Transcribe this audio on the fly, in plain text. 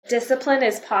discipline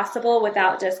is possible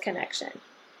without disconnection.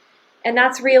 And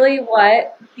that's really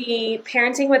what the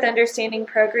Parenting with Understanding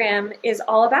program is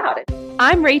all about.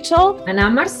 I'm Rachel. And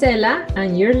I'm Marcela,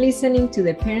 and you're listening to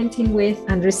the Parenting with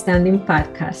Understanding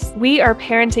podcast. We are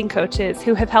parenting coaches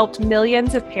who have helped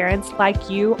millions of parents like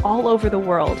you all over the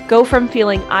world go from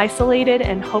feeling isolated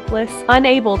and hopeless,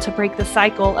 unable to break the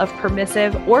cycle of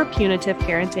permissive or punitive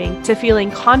parenting, to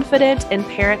feeling confident in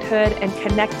parenthood and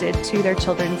connected to their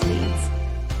children's needs.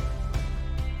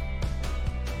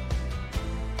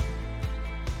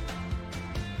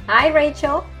 Hi,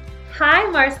 Rachel.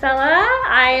 Hi, Marcela.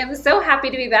 I am so happy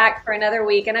to be back for another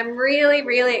week, and I'm really,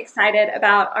 really excited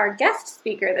about our guest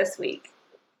speaker this week.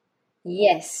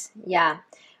 Yes, yeah.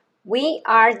 We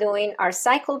are doing our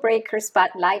Cycle Breaker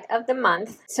Spotlight of the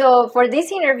month. So for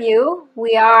this interview,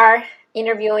 we are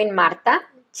interviewing Marta.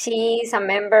 She's a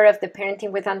member of the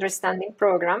Parenting with Understanding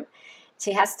program.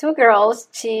 She has two girls.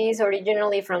 She's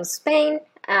originally from Spain,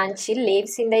 and she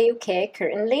lives in the UK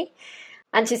currently.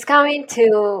 And she's coming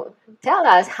to tell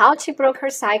us how she broke her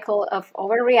cycle of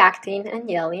overreacting and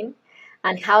yelling,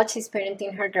 and how she's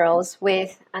parenting her girls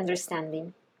with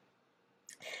understanding.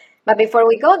 But before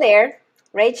we go there,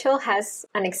 Rachel has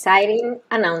an exciting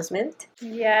announcement.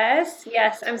 Yes.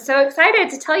 I'm so excited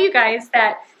to tell you guys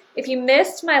that if you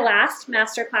missed my last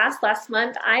masterclass last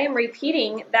month, I am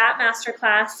repeating that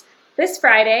masterclass this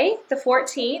Friday, the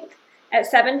 14th. At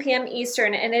 7 p.m.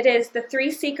 Eastern, and it is the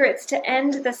 3 secrets to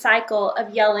end the cycle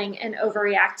of yelling and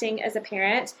overreacting as a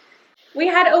parent. We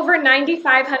had over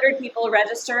 9,500 people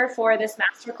register for this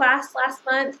masterclass last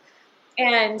month,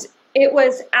 and it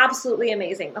was absolutely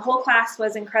amazing. The whole class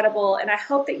was incredible, and I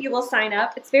hope that you will sign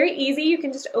up. It's very easy. You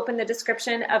can just open the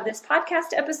description of this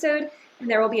podcast episode, and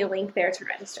there will be a link there to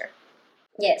register.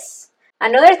 Yes.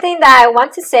 Another thing that I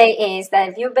want to say is that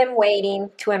if you've been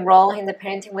waiting to enroll in the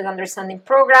Parenting with Understanding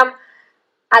program,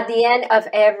 at the end of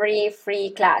every free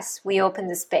class, we open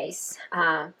the space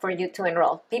for you to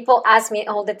enroll. People ask me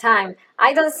all the time,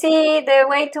 I don't see the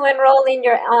way to enroll in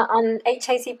your on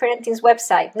HIC Parenting's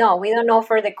website. No, we don't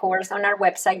offer the course on our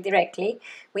website directly.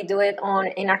 We do it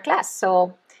in our class.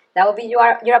 So that will be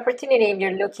your opportunity if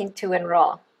you're looking to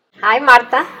enroll. Hi,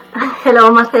 Marta.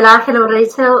 Hello, Marcela. Hello,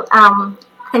 Rachel.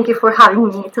 Thank you for having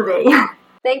me today.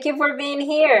 Thank you for being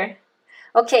here.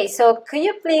 Okay, so could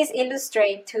you please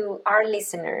illustrate to our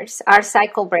listeners, our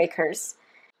cycle breakers,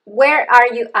 where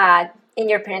are you at in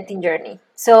your parenting journey?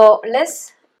 So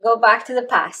let's go back to the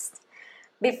past.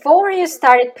 Before you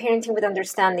started Parenting with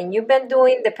Understanding, you've been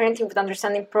doing the Parenting with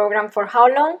Understanding program for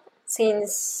how long?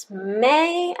 Since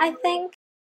May, I think?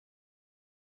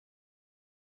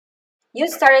 You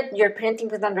started your Parenting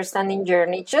with Understanding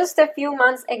journey just a few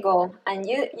months ago, and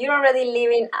you're already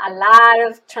living a lot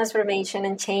of transformation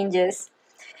and changes.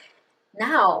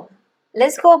 Now,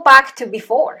 let's go back to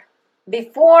before.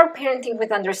 Before Parenting with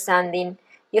Understanding,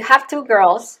 you have two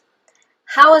girls.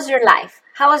 How was your life?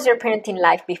 How was your parenting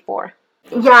life before?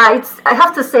 Yeah, I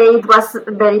have to say it was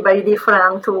very, very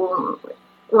different to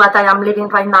what I am living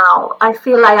right now. I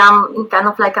feel I am in kind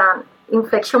of like an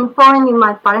inflection point in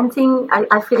my parenting.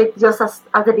 I feel it just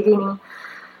at the beginning.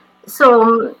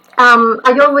 So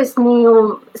I always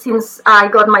knew since I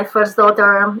got my first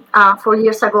daughter 4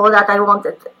 years ago that I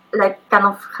wanted like kind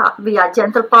of be a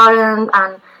gentle parent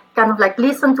and kind of like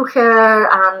listen to her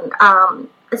and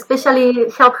especially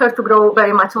help her to grow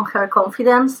very much on her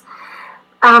confidence.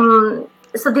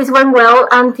 So this went well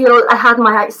until I had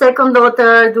my second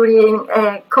daughter during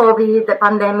COVID, the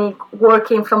pandemic,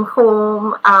 working from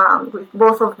home with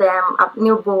both of them, a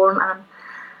newborn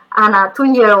and a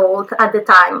 2-year-old at the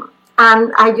time.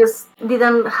 And I just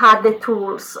didn't have the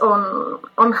tools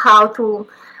on how to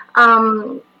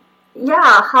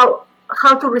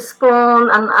how to respond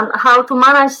and how to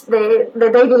manage the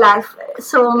daily life.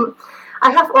 So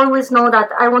I have always known that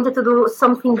I wanted to do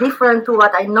something different to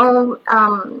what I know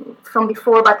from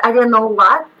before, but I didn't know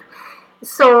what.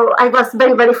 So I was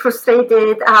very, very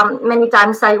frustrated. Many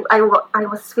times I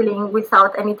was feeling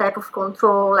without any type of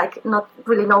control, like not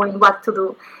really knowing what to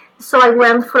do. So I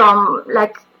went from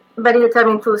like very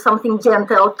determined to something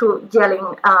gentle to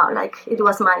yelling, like it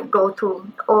was my go-to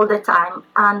all the time.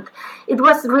 And it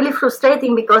was really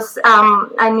frustrating because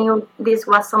I knew this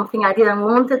was something I didn't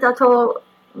want it at all,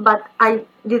 but I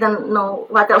didn't know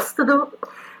what else to do.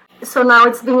 So now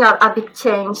it's been a big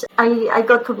change. I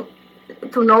got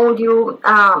to know you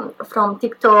from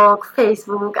TikTok,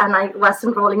 Facebook, and I was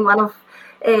enrolling one of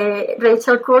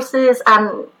Rachel courses,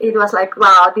 and it was like,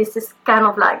 wow, this is kind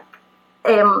of like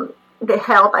the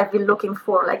help I've been looking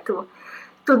for, like to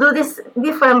do this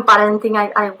different parenting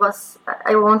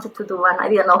I wanted to do, and I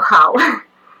didn't know how.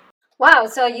 Wow,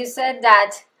 so you said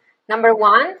that Number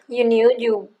one, you knew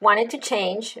you wanted to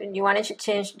change. You wanted to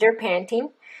change your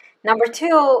parenting. Number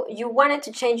two, you wanted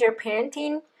to change your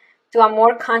parenting to a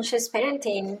more conscious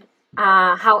parenting.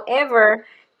 However,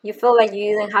 you feel like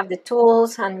you didn't have the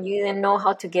tools and you didn't know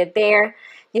how to get there.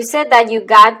 You said that you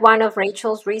got one of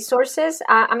Rachel's resources.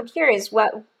 I'm curious,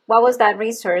 what was that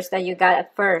resource that you got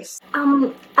at first?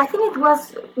 I think it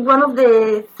was one of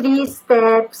the 3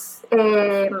 steps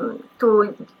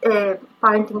to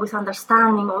parenting with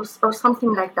understanding or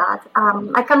something like that.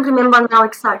 I can't remember now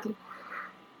exactly.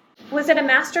 Was it a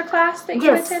master class that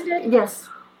you attended?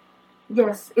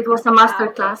 Yes, it was a master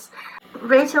class.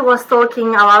 Rachel was talking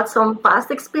about some past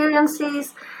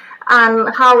experiences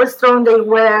and how strong they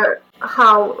were,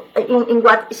 how in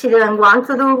what she didn't want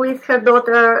to do with her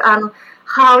daughter, and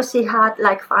how she had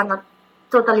like found a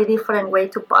totally different way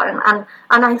to parent. And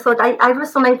I thought I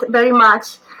resonate very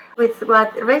much with what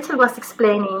Rachel was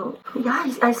explaining.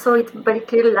 Yeah, I saw it very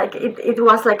clearly. Like it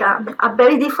was like a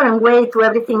very different way to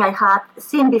everything I had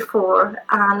seen before,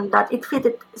 and that it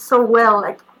fitted so well.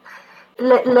 Like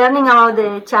learning about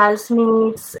the child's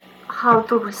needs, how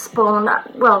to respond.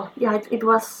 Well, yeah, it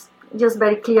was just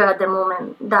very clear at the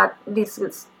moment that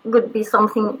this would be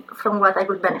something from what I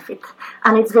would benefit,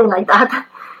 and it's been like that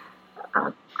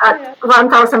at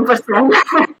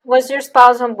 1000%. Was your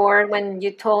spouse on board when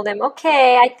you told him,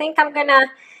 okay, I think I'm gonna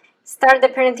start the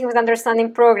Parenting with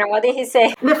Understanding program? What did he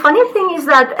say? The funny thing is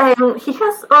that he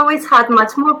has always had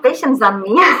much more patience than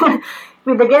me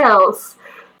with the girls.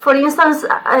 For instance,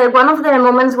 one of the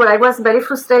moments where I was very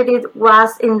frustrated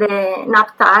was in the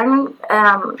nap time,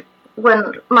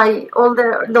 when my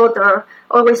older daughter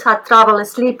always had trouble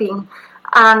sleeping,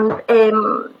 and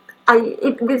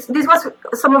this was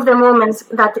some of the moments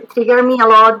that triggered me a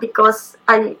lot, because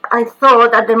I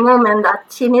thought at the moment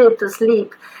that she needed to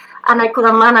sleep, and I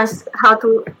couldn't manage how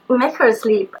to make her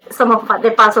sleep. Some of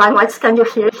the past language, can you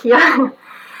hear here?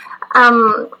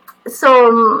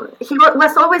 So he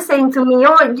was always saying to me,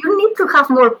 "Oh, you need to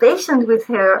have more patience with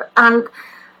her," and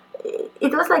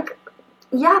it was like,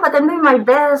 yeah, but I'm doing my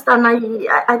best, and I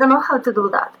don't know how to do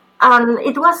that. And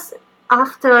it was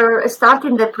after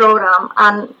starting the program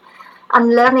and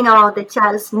learning about the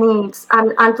child's needs,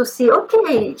 and to see,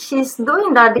 okay, she's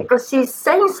doing that because she's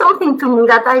saying something to me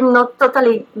that I'm not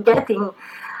totally getting.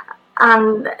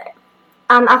 And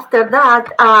after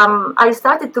that, I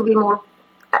started to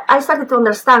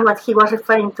understand what he was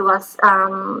referring to as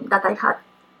that I had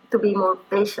to be more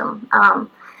patient.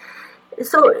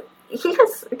 So he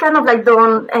has kind of like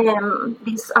done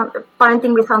this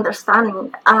parenting with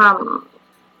understanding,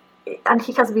 and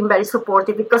he has been very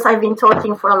supportive, because I've been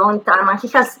talking for a long time, and he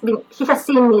has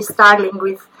seen me struggling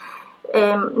with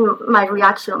my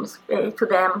reactions to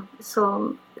them.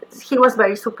 So he was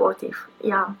very supportive.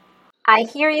 Yeah. I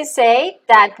hear you say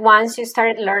that once you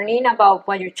started learning about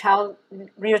what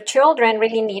your children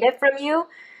really needed from you,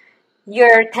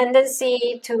 your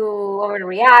tendency to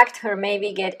overreact or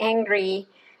maybe get angry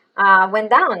went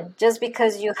down just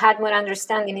because you had more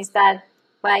understanding. Is that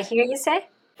what I hear you say?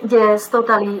 Yes,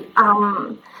 totally.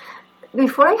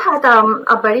 Before I had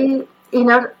a very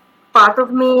inner part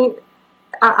of me,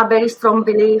 a very strong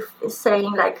belief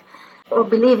saying like, or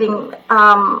believing,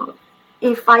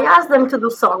 if I ask them to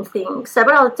do something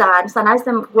several times and ask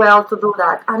them well to do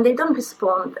that and they don't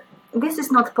respond, this is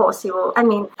not possible. I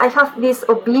mean, I have this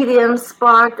obedience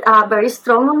part very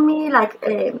strong on me, like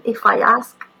if I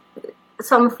ask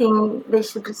something, they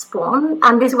should respond.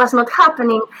 And this was not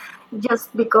happening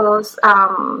just because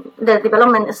the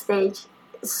development stage.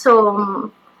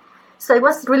 So I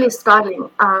was really struggling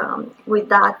with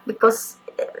that, because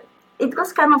it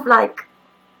was kind of like,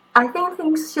 I think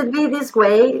things should be this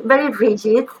way, very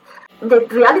rigid. The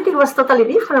reality was totally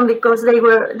different, because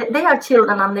they are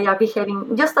children and they are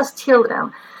behaving just as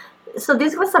children. So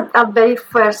this was a very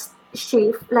first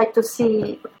shift, like to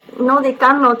see, no, they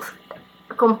cannot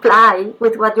comply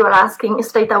with what you are asking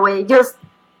straight away just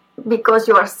because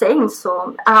you are saying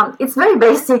so. It's very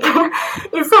basic.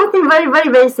 It's something very, very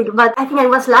basic, but I think I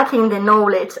was lacking the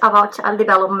knowledge about child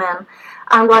development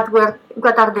and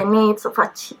what are the needs of a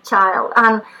child.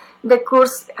 And the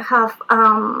course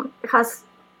has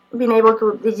been able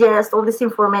to digest all this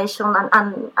information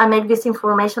and make this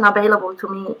information available to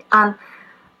me. And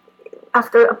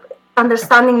after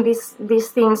understanding these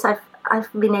things,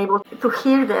 I've been able to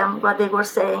hear them, what they were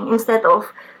saying, instead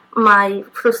of my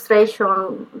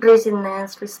frustration,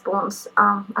 rigidness response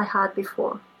I had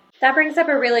before. That brings up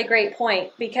a really great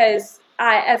point, because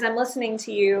as I'm listening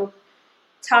to you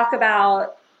talk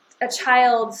about a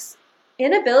child's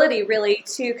inability really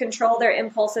to control their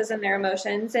impulses and their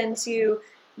emotions and to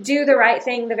do the right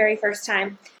thing the very first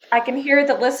time, I can hear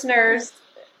the listeners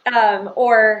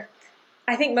Or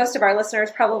I think most of our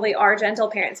listeners probably are gentle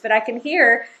parents, but I can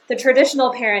hear the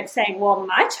traditional parents saying, well,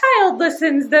 my child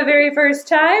listens the very first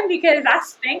time because I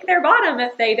spank their bottom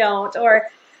if they don't. Or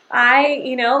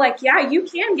yeah, you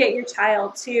can get your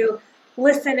child to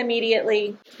listen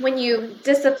immediately when you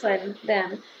discipline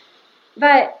them.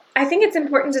 But I think it's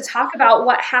important to talk about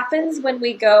what happens when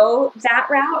we go that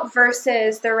route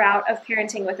versus the route of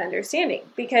parenting with understanding.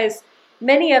 Because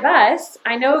many of us,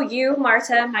 I know you,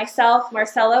 Marta, myself,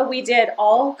 Marcella, we did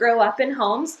all grow up in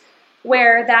homes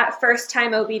where that first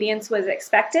time obedience was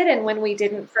expected. And when we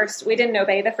didn't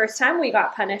obey the first time, we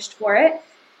got punished for it.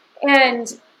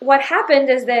 And what happened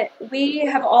is that we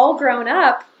have all grown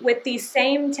up with these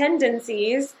same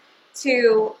tendencies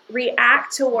to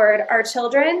react toward our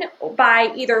children by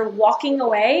either walking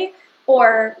away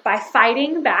or by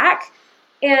fighting back.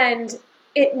 And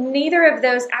neither of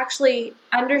those actually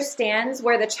understands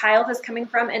where the child is coming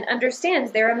from and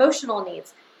understands their emotional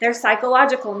needs, their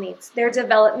psychological needs, their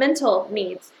developmental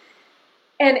needs.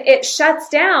 And it shuts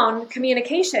down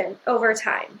communication over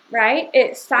time, right?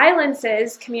 It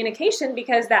silences communication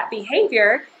because that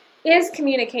behavior is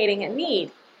communicating a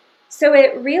need. So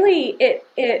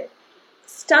it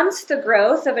stunts the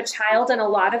growth of a child in a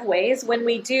lot of ways when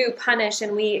we do punish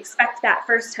and we expect that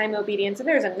first time obedience. And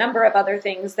there's a number of other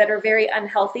things that are very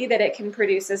unhealthy that it can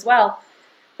produce as well.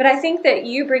 But I think that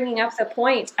you bringing up the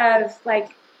point of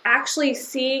like actually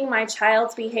seeing my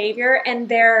child's behavior and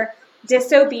their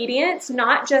disobedience,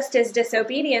 not just as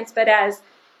disobedience, but as,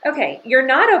 okay, you're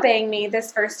not obeying me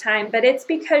this first time, but it's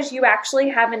because you actually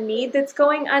have a need that's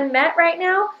going unmet right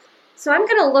now. So I'm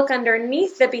going to look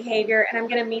underneath the behavior and I'm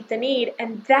going to meet the need.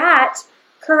 And that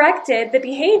corrected the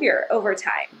behavior over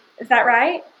time. Is that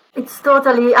right? It's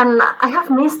totally, and I have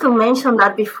missed to mention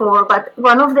that before, but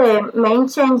one of the main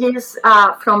changes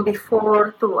from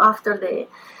before to after the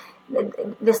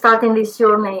starting this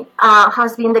journey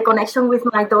has been the connection with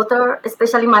my daughter,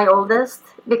 especially my oldest,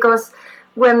 because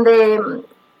when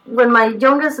my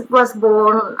youngest was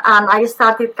born and I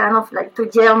started kind of like to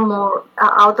yell more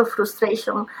out of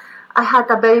frustration, I had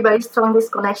a very, very strong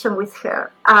disconnection with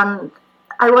her. And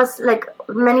I was like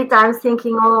many times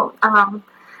thinking,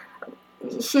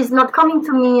 she's not coming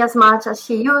to me as much as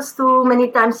she used to.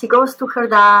 Many times she goes to her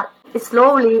dad.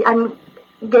 Slowly, I'm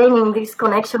gaining this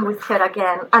connection with her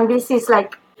again. And this is a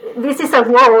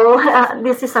wall.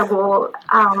 This is a wall.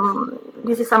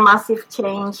 This is a massive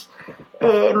change.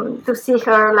 To see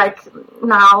her like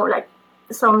now, like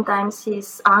sometimes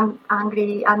she's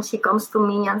angry and she comes to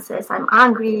me and says, I'm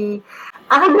angry.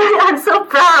 And I'm so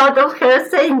proud of her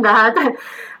saying that.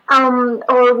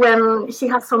 Or when she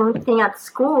has something at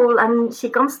school and she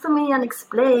comes to me and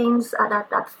explains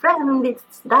that friend did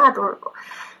that.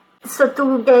 So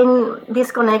to gain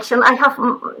this connection, I have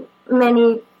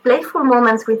many playful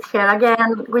moments with her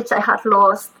again, which I had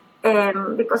lost.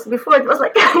 Because before it was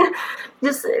like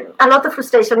just a lot of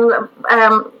frustration.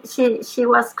 She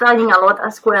was crying a lot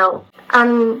as well,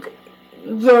 and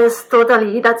yes,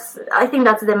 totally. I think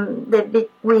that's the big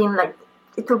win, like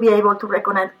to be able to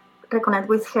reconnect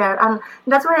with her, and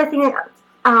that's why I think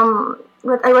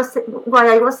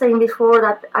why I was saying before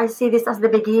that I see this as the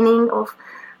beginning of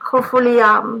hopefully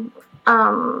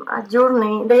a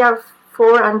journey. They are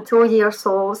 4 and 2 years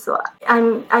old, so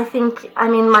I think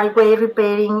I'm in my way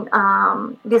repairing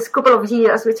this couple of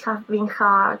years which have been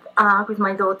hard with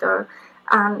my daughter,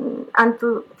 and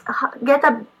to get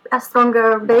a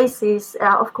stronger basis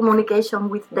of communication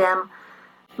with them,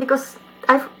 because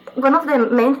one of the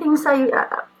main things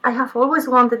I have always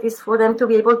wanted is for them to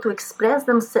be able to express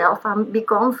themselves and be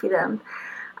confident,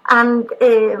 and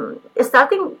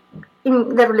starting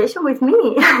in the relation with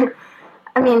me.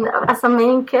 I mean, as a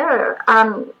main carer,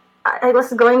 I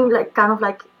was going like kind of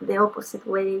like the opposite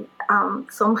way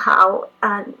somehow,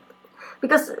 and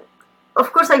because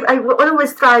of course I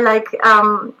always try like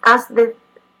ask the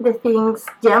things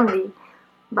gently,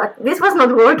 but this was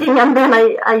not working, and then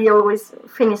I always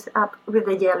finish up with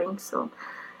the yelling. So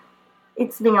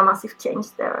it's been a massive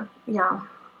change there. Yeah.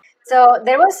 So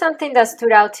there was something that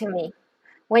stood out to me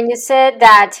when you said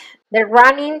that they're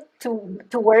running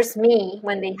towards me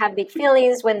when they have big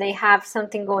feelings, when they have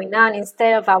something going on,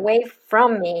 instead of away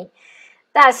from me.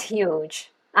 That's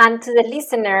huge. And to the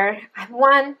listener, I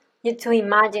want you to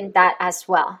imagine that as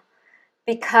well.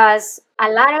 Because a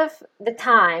lot of the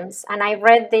times, and I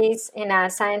read this in a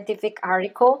scientific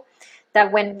article,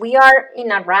 that when we are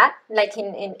in a rut, like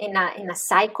in a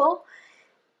cycle,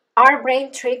 our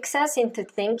brain tricks us into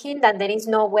thinking that there is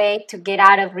no way to get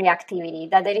out of reactivity,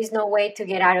 that there is no way to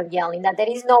get out of yelling, that there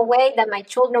is no way that my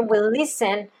children will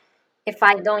listen if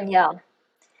I don't yell.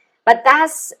 But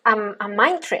that's a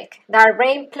mind trick that our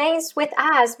brain plays with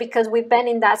us because we've been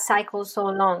in that cycle so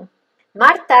long.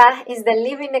 Marta is the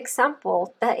living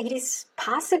example that it is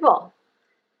possible,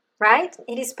 right?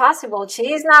 It is possible.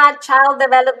 She is not a child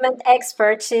development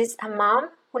expert. She's a mom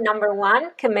who, number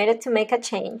one, committed to make a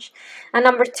change, and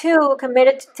number two,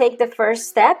 committed to take the first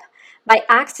step by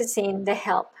accessing the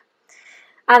help.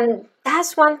 And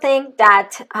that's one thing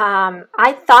that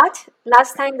I thought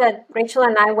last time that Rachel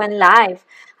and I went live.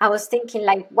 I was thinking,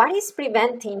 like, what is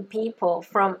preventing people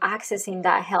from accessing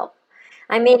that help?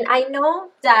 I mean, I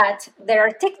know that there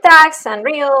are TikToks and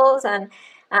Reels and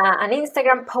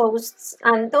Instagram posts,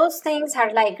 and those things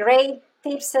are like great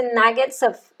tips and nuggets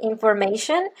of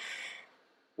information.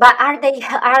 But are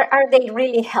they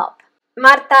really help?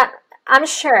 Marta, I'm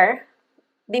sure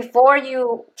before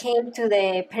you came to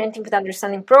the Parenting with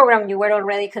Understanding program, you were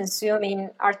already consuming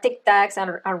our TikToks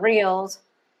and our Reels,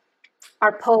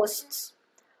 our posts.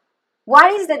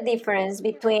 What is the difference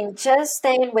between just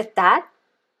staying with that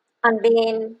and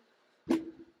being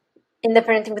in the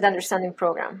Parenting with Understanding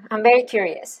program? I'm very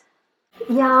curious.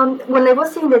 Yeah, when I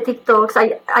was in the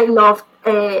TikToks, I loved,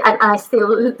 and I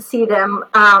still see them.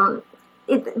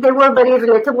 They were very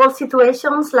relatable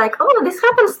situations, like, oh, this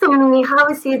happens to me. How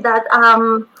is it that,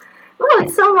 well,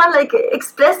 it's someone like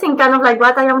expressing kind of like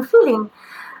what I am feeling.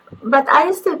 But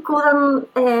I still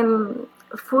couldn't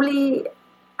fully,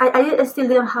 I still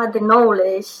didn't have the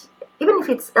knowledge, even if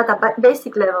it's at a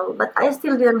basic level, but I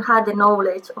still didn't have the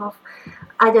knowledge of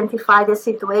identify the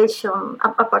situation,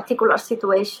 a particular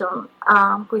situation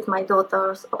with my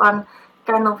daughters, and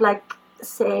kind of like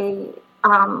say,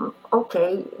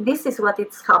 okay, this is what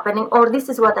is happening, or this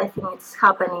is what I think is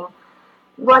happening.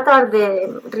 What are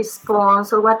the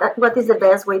response, or what is the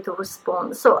best way to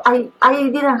respond? So I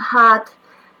didn't have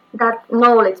that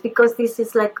knowledge because this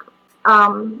is like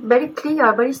very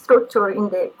clear, very structured in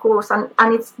the course, and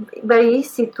it's very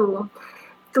easy to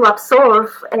absorb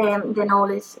the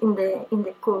knowledge in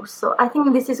the course. So I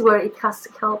think this is where it has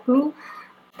helped me,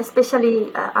 especially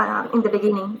in the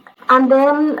beginning. And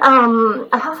then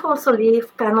I have also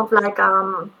lived kind of like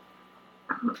a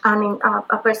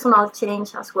personal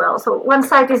change as well. So one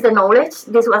side is the knowledge.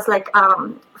 This was like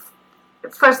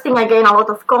first thing I gained a lot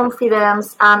of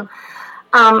confidence, and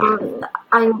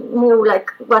I knew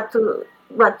like what to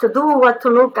do, what to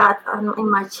look at in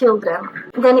my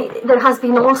children. Then there has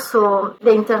been also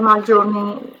the internal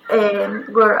journey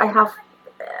where I have,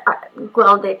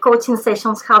 the coaching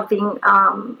sessions have been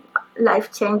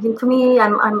life changing to me.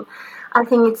 I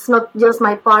think it's not just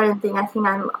my parenting. I think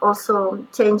I'm also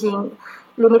changing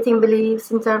limiting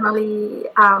beliefs internally.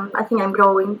 I think I'm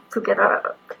growing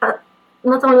together,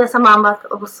 not only as a mom but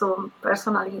also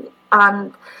personally.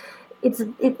 And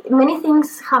many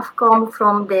things have come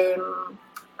from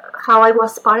how I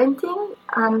was parenting,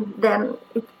 and then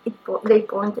they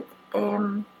pointed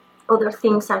other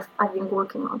things I've been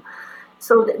working on.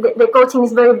 So the coaching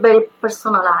is very, very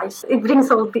personalized. It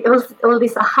brings all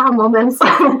these aha moments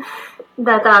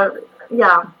that are,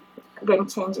 game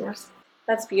changers.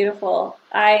 That's beautiful.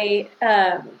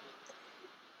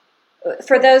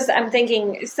 For those, I'm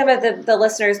thinking some of the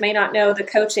listeners may not know the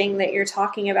coaching that you're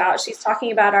talking about. She's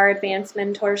talking about our advanced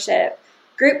mentorship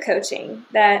group coaching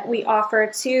that we offer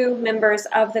to members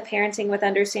of the Parenting with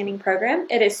Understanding program.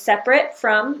 It is separate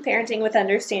from Parenting with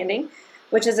Understanding,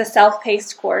 which is a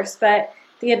self-paced course, but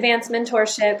the advanced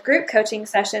mentorship group coaching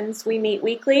sessions, we meet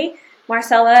weekly.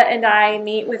 Marcella and I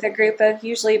meet with a group of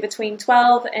usually between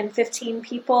 12 and 15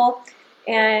 people,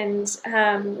 and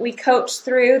we coach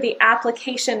through the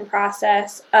application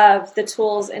process of the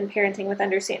tools in Parenting with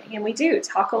Understanding. And we do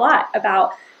talk a lot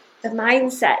about the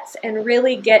mindsets and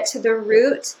really get to the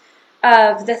root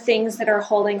of the things that are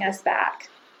holding us back.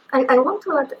 I want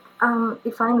to add,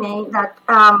 if I may, that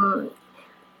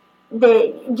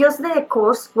the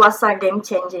course was a game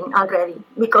changing already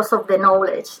because of the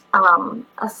knowledge.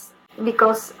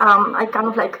 Because I kind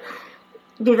of like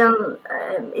didn't.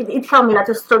 It helped me like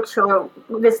to structure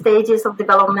the stages of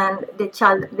development the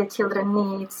children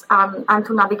needs, and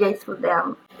to navigate through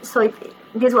them. So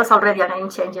this was already a game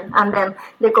changer, and then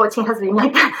the coaching has been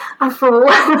like a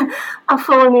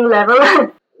full new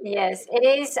level. Yes, it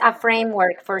is a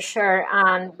framework for sure.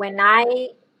 And when I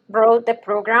wrote the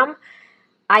program,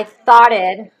 I thought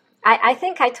I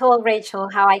think I told Rachel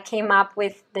how I came up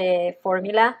with the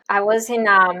formula. I was in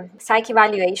psych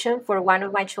evaluation for one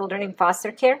of my children in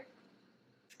foster care.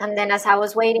 And then as I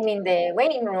was waiting in the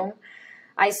waiting room,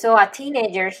 I saw a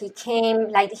teenager. He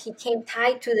came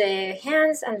tied to the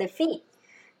hands and the feet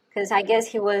because I guess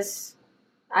he was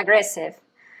aggressive.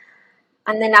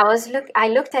 And then I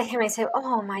looked at him and I said,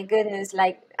 oh my goodness,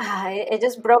 it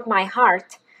just broke my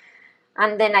heart.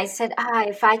 And then I said,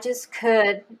 if I just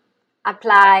could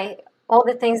apply all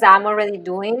the things that I'm already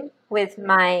doing with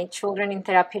my children in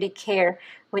therapeutic care,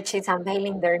 which is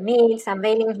unveiling their needs,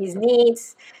 unveiling his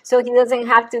needs, so he doesn't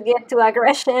have to get to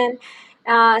aggression,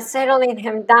 settling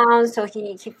him down so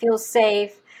he feels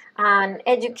safe, and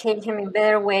educate him in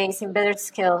better ways, in better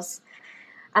skills.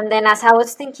 And then as I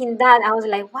was thinking that, I was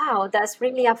like, wow, that's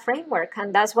really a framework.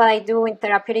 And that's what I do in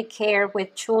therapeutic care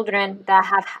with children that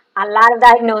have a lot of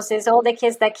diagnoses. All the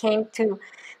kids that came to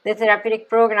the therapeutic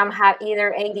program have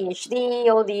either ADHD,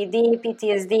 ODD,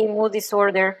 PTSD, mood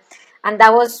disorder. And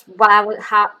that was what I would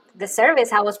have, the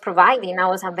service I was providing. I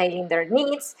was unveiling their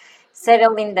needs,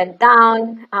 settling them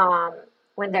down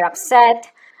when they're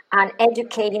upset, and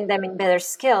educating them in better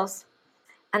skills.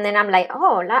 And then I'm like,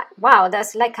 wow,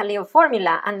 that's like a Leo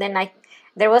formula. And then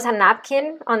there was a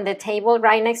napkin on the table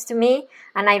right next to me,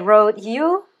 and I wrote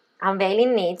U,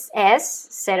 unveiling needs, S,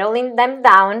 settling them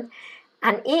down,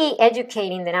 and E,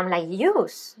 educating them. I'm like,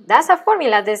 use. That's a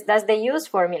formula. That's the use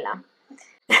formula.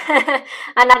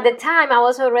 And at the time, I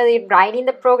was already writing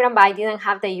the program, but I didn't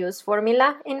have the use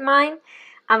formula in mind.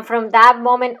 And from that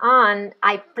moment on,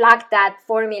 I plugged that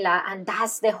formula, and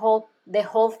that's the whole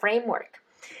framework.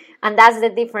 And that's the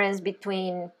difference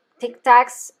between Tic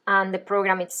Tacs and the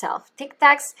program itself. Tic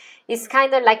Tacs is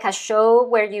kind of like a show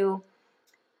where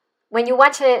when you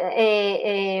watch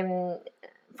for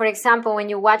example, when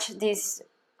you watch these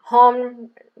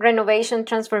home renovation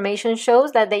transformation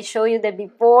shows, that they show you the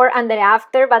before and the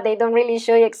after, but they don't really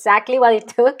show you exactly what it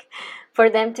took for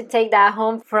them to take that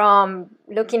home from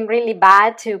looking really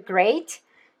bad to great.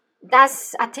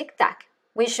 That's a Tic Tac.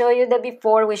 We show you the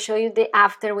before, we show you the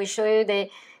after, we show you the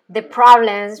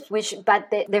problems, but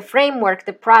the framework,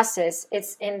 the process,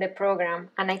 it's in the program.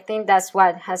 And I think that's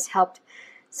what has helped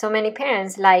so many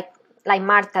parents like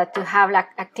Marta to have like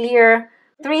a clear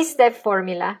 3-step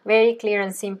formula, very clear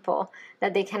and simple,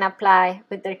 that they can apply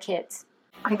with their kids.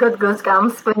 I got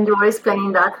goosebumps when you were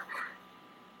explaining that.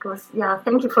 Because,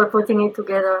 thank you for putting it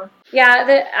together.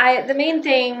 Yeah, the main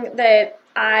thing that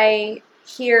I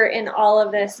hear in all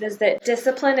of this is that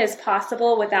discipline is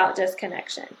possible without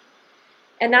disconnection.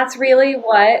 And that's really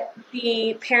what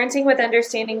the Parenting with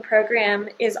Understanding program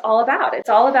is all about. It's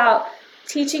all about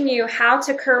teaching you how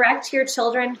to correct your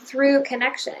children through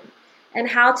connection and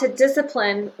how to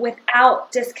discipline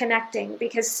without disconnecting,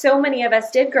 because so many of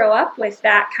us did grow up with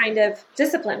that kind of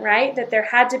discipline, right? That there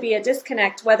had to be a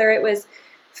disconnect, whether it was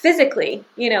physically,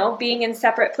 being in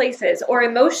separate places, or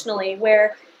emotionally,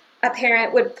 where a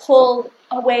parent would pull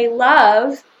away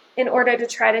love in order to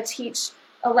try to teach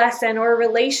a lesson, or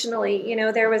relationally,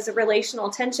 there was a relational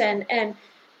tension, and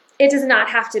it does not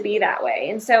have to be that way.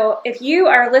 And so if you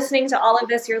are listening to all of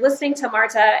this, you're listening to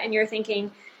Marta and you're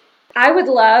thinking, I would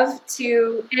love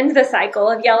to end the cycle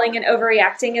of yelling and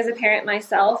overreacting as a parent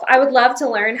myself. I would love to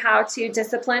learn how to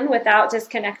discipline without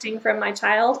disconnecting from my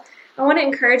child. I want to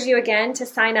encourage you again to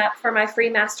sign up for my free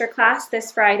masterclass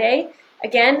this Friday.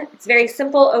 Again, it's very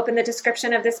simple. Open the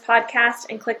description of this podcast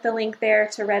and click the link there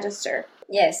to register.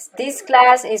 Yes, this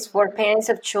class is for parents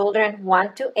of children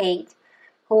 1 to 8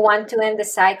 who want to end the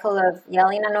cycle of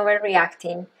yelling and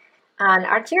overreacting, and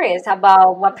are curious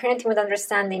about what Parenting with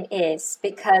Understanding is,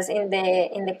 because in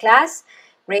the class,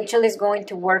 Rachel is going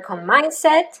to work on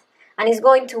mindset and is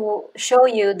going to show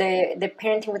you the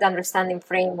Parenting with Understanding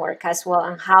framework as well,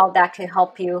 and how that can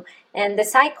help you end the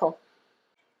cycle.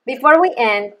 Before we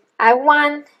end, I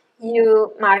want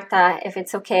you, Marta, if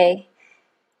it's okay,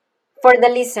 for the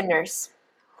listeners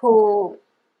who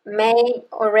may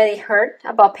already heard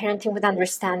about Parenting with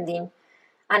Understanding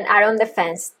and are on the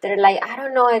fence. They're like, I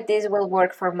don't know if this will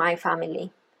work for my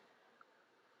family.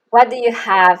 What do you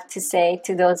have to say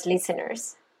to those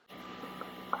listeners?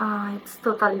 It's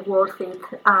totally worth it.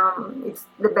 It's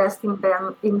the best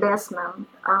investment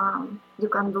you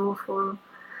can do for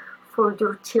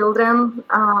your children,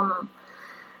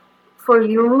 for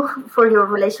you, for your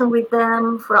relation with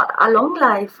them, for a long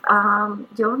life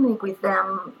journey with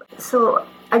them. So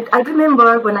I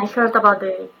remember when I heard about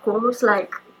the course, I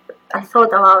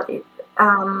thought about it.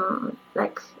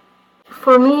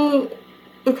 For me,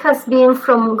 it has been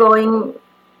from going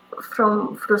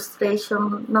from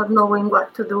frustration, not knowing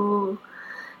what to do,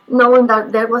 knowing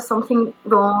that there was something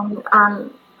wrong,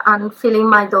 and feeling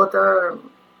my daughter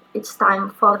each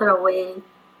time further away,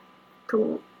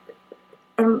 to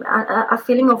a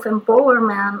feeling of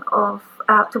empowerment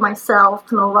to myself,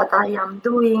 to know what I am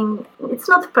doing. It's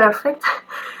not perfect,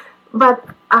 but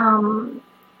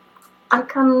I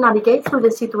can navigate through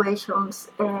the situations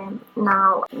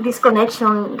now. This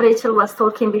connection, Rachel was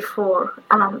talking before,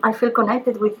 I feel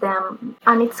connected with them,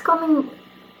 and it's coming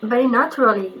very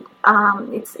naturally.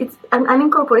 I'm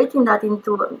incorporating that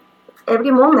into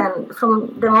every moment,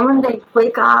 from the moment they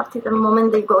wake up to the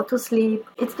moment they go to sleep.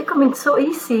 It's becoming so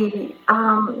easy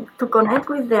to connect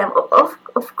with them.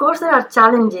 Of course, there are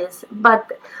challenges,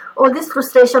 but all this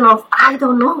frustration of I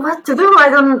don't know what to do. I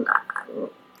don't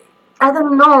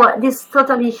know. This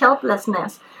totally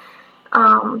helplessness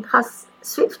has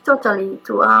switched totally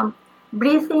to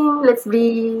breathing. Let's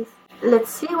breathe.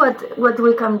 Let's see what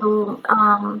we can do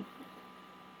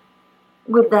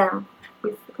with them,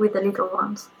 with the little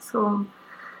ones. So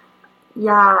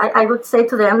yeah, I would say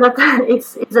to them that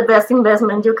it's the best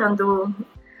investment you can do.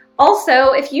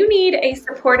 Also, if you need a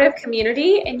supportive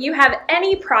community and you have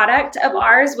any product of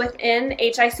ours within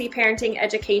HIC Parenting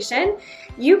Education,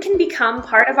 you can become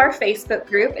part of our Facebook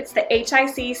group. It's the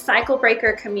HIC Cycle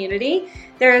Breaker community.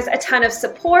 There's a ton of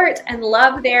support and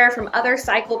love there from other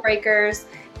cycle breakers.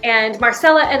 And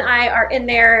Marcella and I are in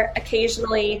there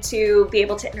occasionally to be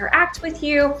able to interact with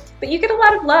you, but you get a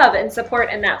lot of love and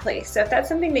support in that place. So if that's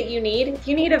something that you need, if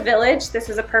you need a village, this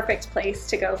is a perfect place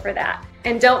to go for that.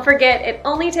 And don't forget, it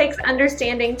only takes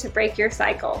understanding to break your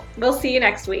cycle. We'll see you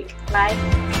next week.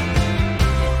 Bye.